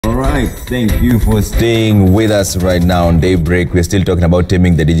All right, thank you for staying with us right now on Daybreak. We're still talking about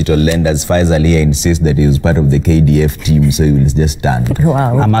taming the digital lenders. Faisal here insists that he was part of the KDF team, so he will just stand.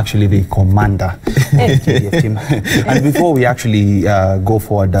 Wow. I'm actually the commander of the KDF team. And before we actually go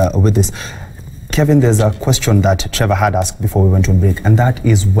forward with this, Kevin, there's a question that Trevor had asked before we went on break, and that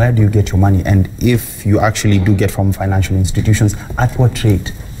is, where do you get your money? And if you actually do get from financial institutions, at what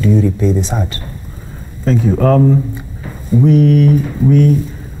rate do you repay this at? Thank you.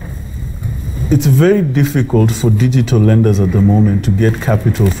 It's very difficult for digital lenders at the moment to get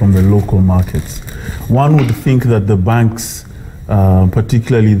capital from the local markets. One would think that the banks,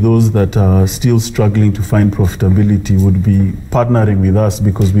 particularly those that are still struggling to find profitability, would be partnering with us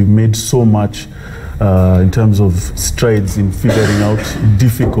because we've made so much in terms of strides in figuring out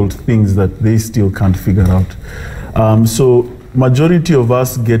difficult things that they still can't figure out. So majority of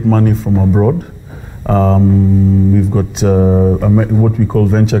us get money from abroad. We've got what we call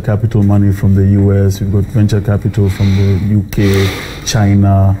venture capital money from the US, we've got venture capital from the UK,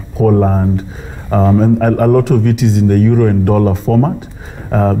 China, Holland, and a lot of it is in the euro and dollar format.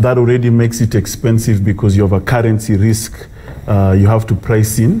 That already makes it expensive because you have a currency risk you have to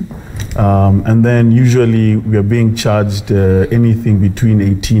price in. And then usually we are being charged anything between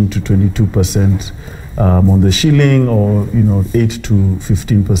 18 to 22%. On the shilling, or 8 to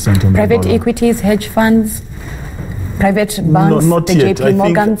 15% on private the dollar. equities, hedge funds, private banks, not the yet. JP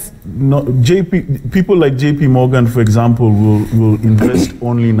Morgans. People like JP Morgan, for example, will invest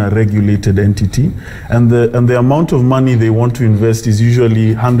only in a regulated entity, and the amount of money they want to invest is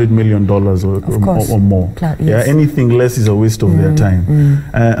usually $100 million or more. Yes. Yeah, anything less is a waste of their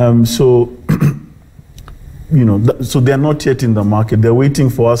time. So. So they're not yet in the market. They're waiting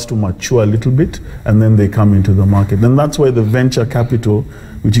for us to mature a little bit, and then they come into the market. And that's why the venture capital,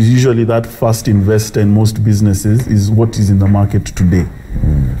 which is usually that first investor in most businesses, is what is in the market today.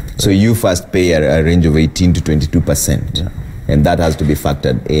 So you first pay a range of 18 to 22%. Yeah. And that has to be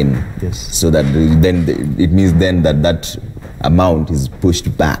factored in. Yes. So that then it means then that amount is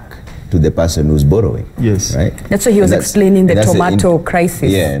pushed back to the person who's borrowing. Yes. Right? That's why he was explaining the tomato crisis.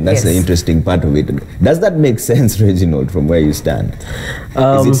 Yeah, and that's the interesting part of it. Does that make sense, Reginald, from where you stand?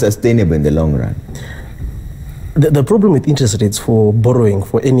 Is it sustainable in the long run? The problem with interest rates for borrowing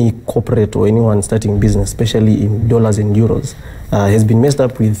for any corporate or anyone starting business, especially in dollars and euros, has been messed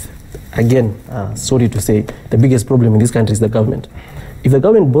up with, again, sorry to say, the biggest problem in this country is the government. If the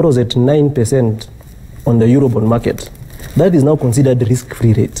government borrows at 9% on the Eurobond market, that is now considered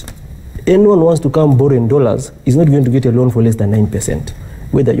risk-free rate. Anyone who wants to come borrow in dollars is not going to get a loan for less than 9%,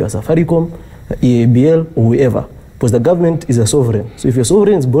 whether you are Safaricom, EABL, or whoever, because the government is a sovereign. So if your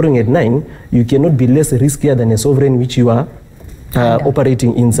sovereign is borrowing at 9, you cannot be less riskier than a sovereign which you are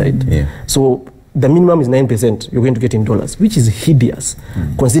operating inside. Yeah. So the minimum is 9% you're going to get in dollars, which is hideous,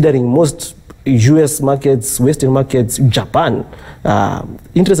 considering most US markets, Western markets, Japan,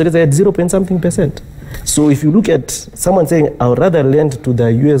 interest rates are at 0.something%. So if you look at someone saying, I would rather lend to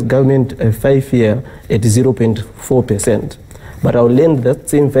the US government a 5-year at 0.4%, but I'll lend that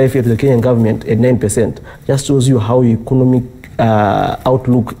same 5-year to the Kenyan government at 9%, just shows you how economic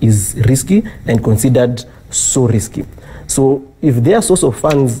outlook is risky and considered so risky. So if their source of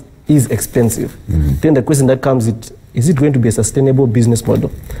funds is expensive, then the question that comes is it going to be a sustainable business model?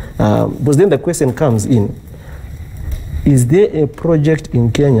 Because then the question comes in, is there a project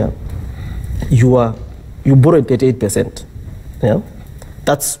in Kenya you borrow 38%, yeah?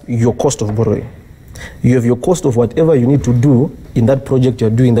 That's your cost of borrowing. You have your cost of whatever you need to do in that project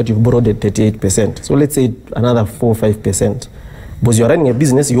you're doing that you've borrowed at 38%. So let's say another 4 or 5%. Because you're running a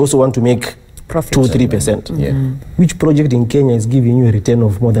business, you also want to make profit. 2 or 3%. Yeah. Which project in Kenya is giving you a return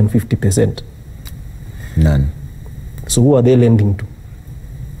of more than 50%? None. So who are they lending to?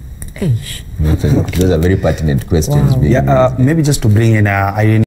 Those are very pertinent questions. Wow. Yeah, maybe just to bring in